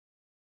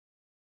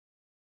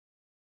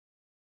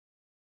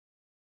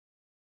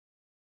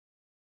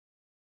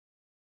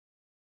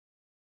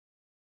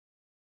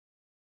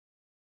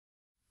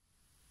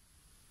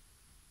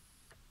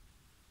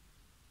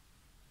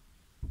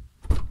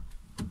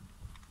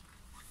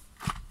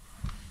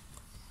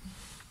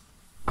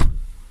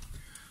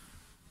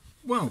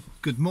Well,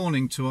 good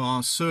morning to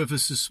our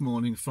service this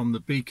morning from the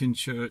Beacon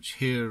Church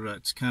here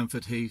at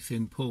Camford Heath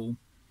in Poole.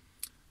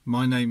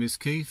 My name is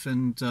Keith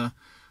and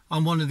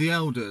I'm one of the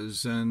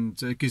elders,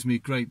 and it gives me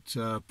great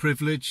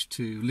privilege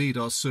to lead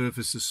our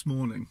service this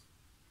morning.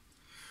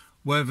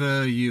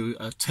 Whether you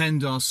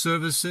attend our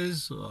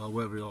services, or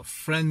whether you're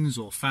friends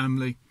or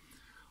family,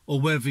 or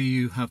whether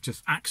you have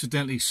just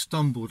accidentally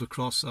stumbled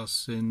across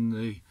us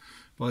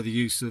by the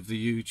use of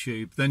the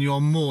YouTube, then you're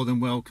more than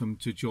welcome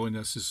to join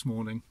us this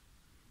morning.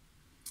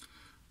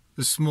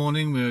 This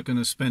morning we're going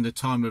to spend a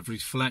time of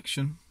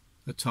reflection,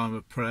 a time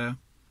of prayer,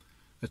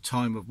 a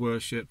time of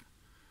worship,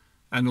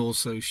 and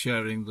also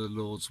sharing the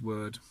Lord's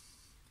Word.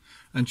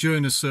 And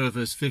during the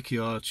service, Vicky,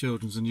 our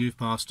children's and youth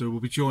pastor, will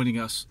be joining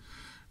us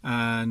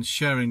and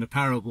sharing the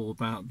parable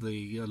about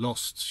the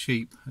lost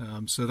sheep.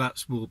 So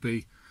that will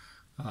be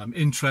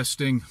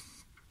interesting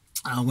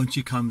when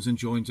she comes and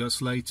joins us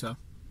later.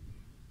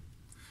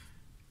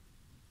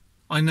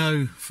 I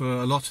know for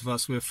a lot of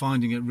us we're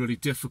finding it really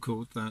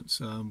difficult that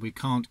we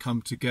can't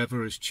come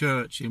together as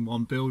church in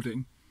one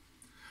building,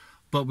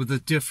 but with the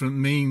different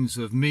means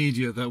of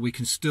media that we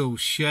can still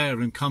share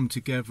and come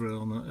together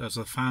as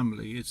a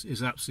family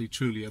is absolutely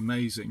truly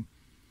amazing.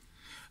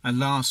 And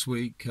last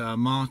week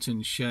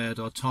Martin shared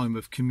our time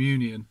of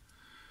communion,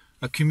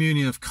 a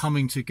communion of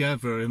coming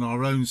together in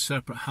our own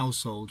separate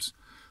households,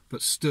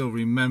 but still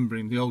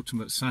remembering the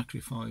ultimate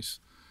sacrifice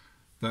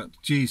that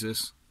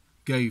Jesus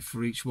gave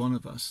for each one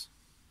of us.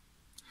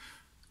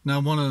 Now,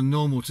 one of the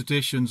normal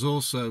traditions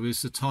also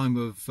is the time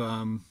of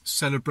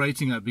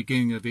celebrating at the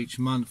beginning of each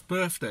month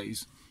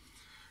birthdays.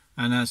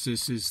 And as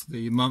this is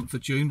the month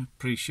of June,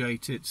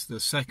 appreciate it's the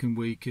second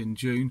week in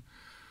June,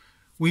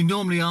 we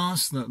normally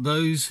ask that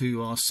those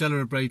who are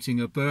celebrating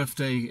a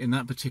birthday in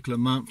that particular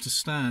month to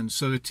stand.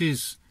 So it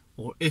is,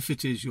 or if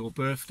it is your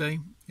birthday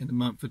in the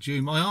month of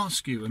June, I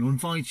ask you and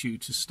invite you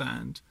to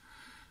stand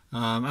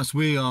as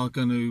we are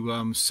going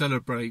to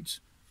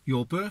celebrate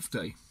your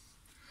birthday.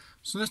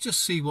 So let's just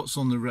see what's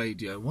on the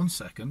radio. 1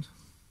 second.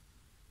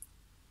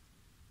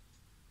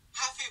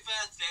 Happy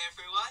birthday,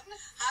 everyone.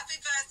 Happy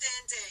birthday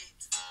indeed.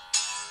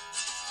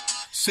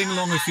 Sing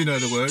along if you know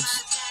the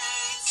words.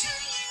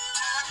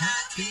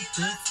 Happy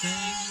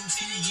birthday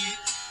to you.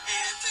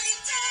 Every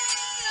day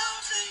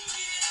of the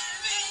year,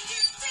 may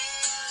you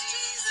feel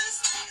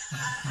Jesus' name.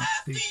 A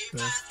happy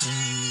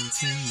birthday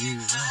to you.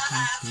 A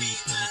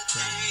happy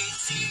birthday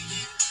to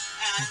you.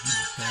 And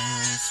the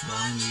best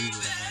one you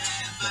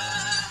ever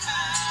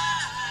had.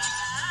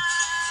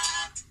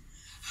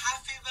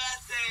 Happy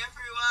birthday,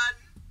 everyone.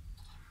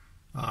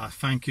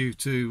 Thank you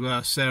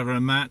to Sarah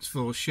and Matt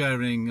for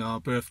sharing our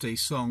birthday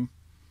song.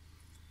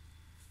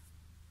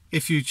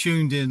 If you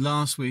tuned in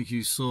last week,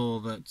 you saw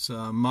that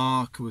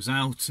Mark was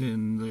out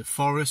in the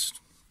forest.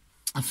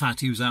 In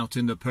fact, he was out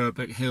in the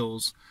Purbeck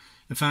Hills.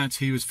 In fact,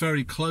 he was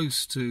very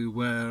close to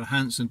where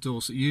Hanson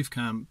Dorset Youth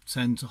Camp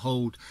tend to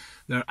hold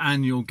their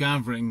annual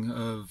gathering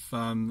of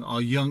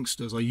our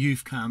youngsters, our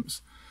youth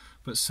camps.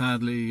 But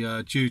sadly,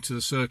 due to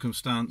the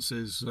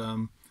circumstances,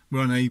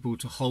 we're unable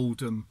to hold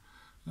them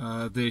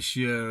this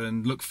year,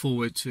 and look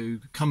forward to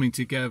coming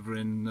together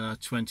in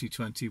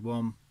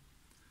 2021.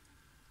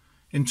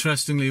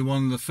 Interestingly,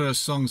 one of the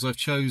first songs I've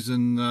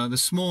chosen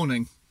this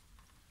morning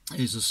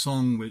is a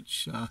song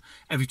which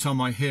every time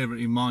I hear it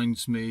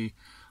reminds me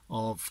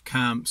of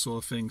camps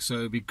or things, so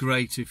it'd be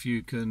great if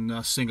you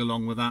can sing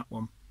along with that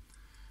one.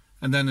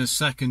 And then the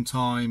second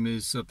time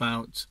is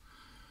about,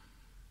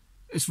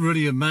 it's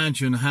really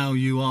imagine how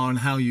you are and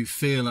how you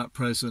feel at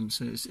present.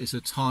 It's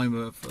a time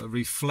of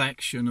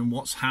reflection on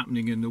what's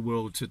happening in the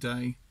world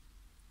today.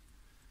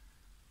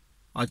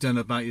 I don't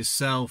know about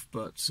yourself,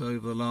 but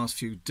over the last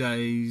few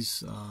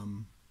days,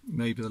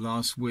 maybe the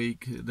last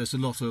week, there's a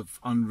lot of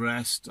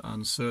unrest,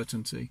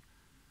 uncertainty.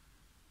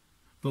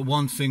 But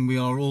one thing we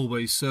are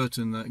always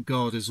certain, that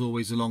God is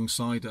always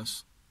alongside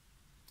us.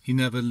 He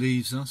never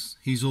leaves us.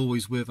 He's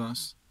always with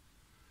us.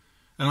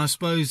 And I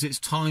suppose it's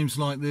times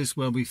like this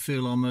where we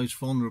feel our most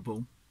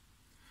vulnerable.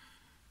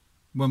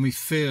 When we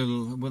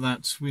feel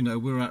that,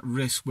 we're at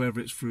risk, whether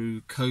it's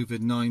through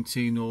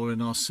COVID-19 or in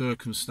our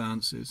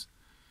circumstances.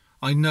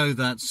 I know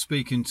that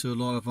speaking to a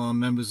lot of our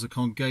members of the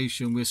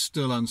congregation, we're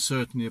still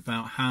uncertain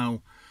about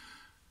how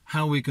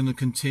we're going to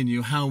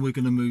continue, how we're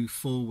going to move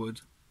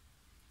forward.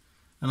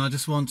 And I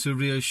just want to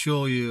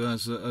reassure you,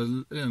 as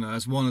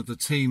as one of the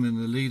team and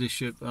the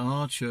leadership at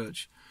our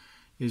church,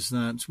 is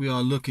that we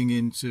are looking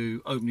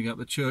into opening up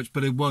the church,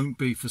 but it won't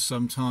be for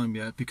some time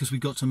yet, because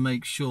we've got to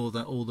make sure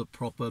that all the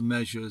proper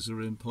measures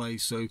are in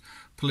place. So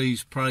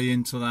please pray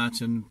into that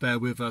and bear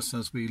with us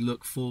as we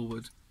look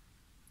forward.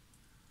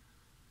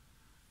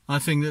 I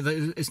think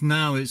that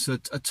it's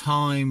a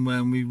time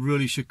when we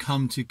really should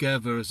come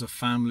together as a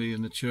family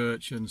in the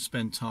church and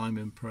spend time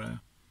in prayer.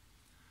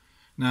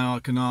 Now I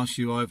can ask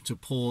you either to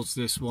pause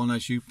this one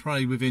as you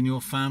pray within your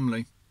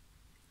family.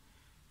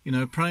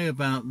 Pray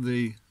about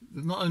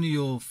not only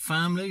your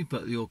family,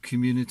 but your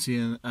community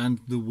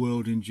and the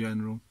world in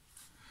general.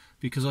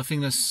 because I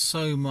think there's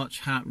so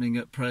much happening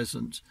at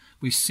present.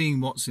 We've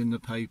seen what's in the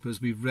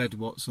papers, we've read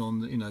what's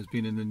on, has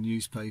been in the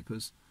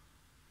newspapers.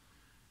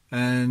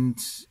 And,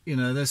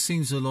 there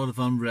seems a lot of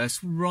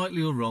unrest,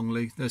 rightly or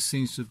wrongly, there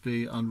seems to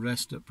be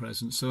unrest at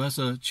present. So as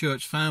a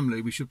church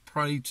family, we should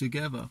pray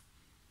together.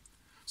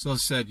 So as I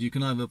said, you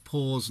can either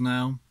pause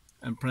now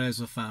and pray as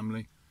a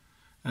family,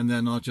 and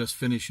then I'll just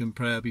finish in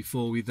prayer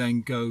before we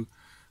then go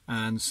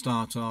and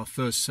start our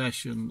first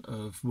session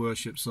of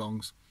worship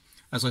songs.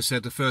 As I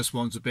said, the first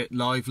one's a bit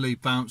lively,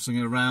 bouncing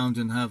around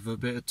and have a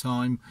bit of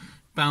time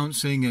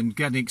bouncing and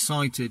getting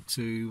excited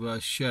to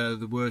share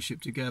the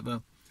worship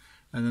together.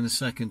 And then the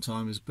second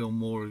time is a bit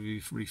more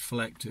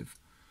reflective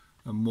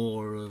and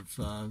more of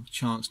a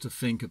chance to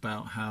think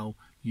about how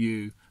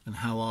you and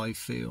how I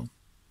feel.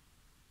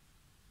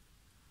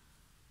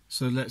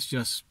 So let's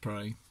just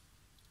pray.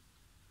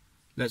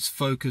 Let's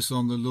focus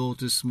on the Lord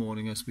this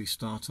morning as we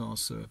start our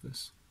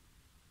service.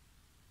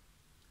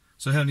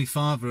 So Heavenly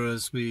Father,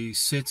 as we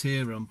sit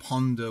here and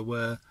ponder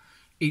where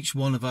each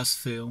one of us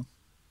feel,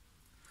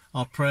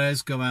 our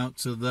prayers go out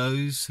to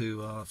those who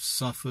have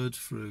suffered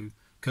through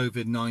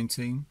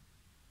COVID-19,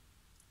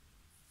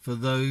 for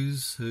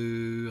those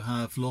who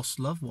have lost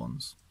loved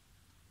ones,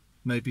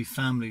 maybe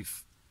family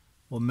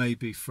or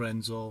maybe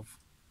friends of.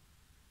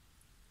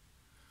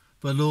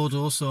 But Lord,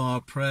 also our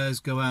prayers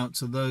go out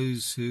to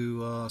those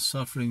who are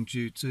suffering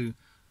due to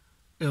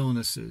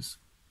illnesses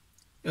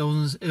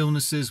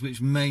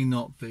which may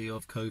not be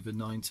of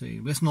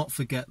COVID-19. Let's not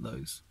forget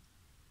those.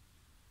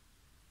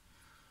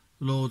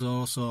 Lord,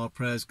 also our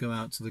prayers go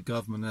out to the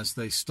government as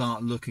they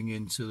start looking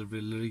into the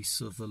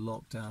release of the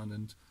lockdown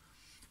and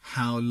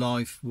how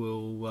life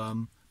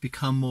will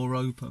become more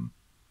open.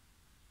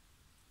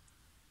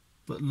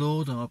 But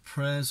Lord, our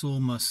prayers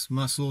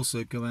must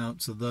also go out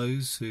to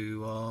those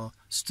who are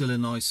still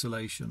in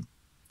isolation,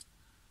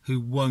 who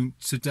won't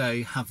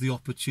today have the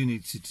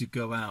opportunity to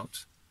go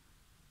out.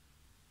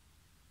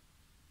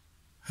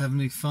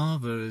 Heavenly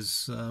Father,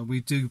 as we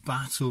do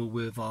battle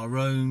with our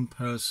own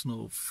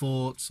personal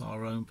thoughts,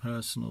 our own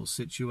personal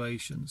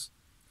situations,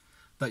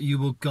 that you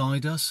will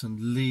guide us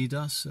and lead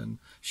us and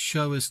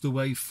show us the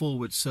way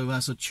forward, so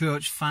as a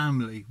church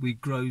family we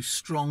grow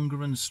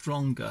stronger and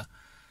stronger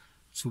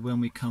to when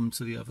we come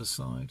to the other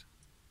side.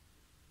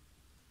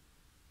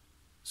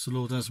 So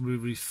Lord, as we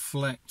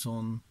reflect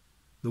on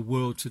the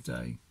world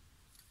today,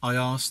 I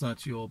ask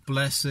that your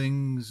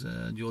blessings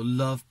and your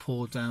love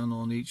pour down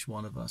on each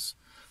one of us,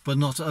 but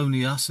not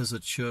only us as a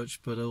church,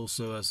 but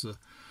also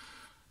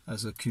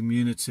as a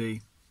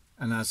community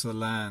and as a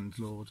land,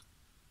 Lord.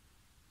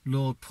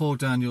 Lord, pour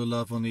down your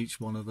love on each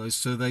one of those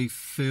so they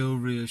feel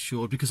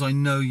reassured, because I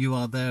know you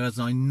are there, as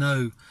I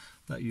know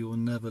that you will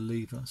never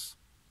leave us.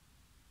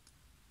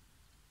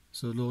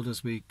 So Lord,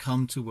 as we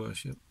come to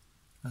worship,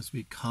 as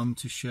we come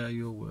to share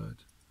your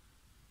word,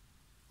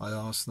 I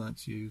ask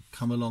that you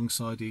come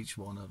alongside each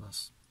one of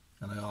us,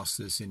 and I ask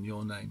this in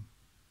your name.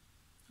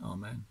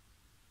 Amen.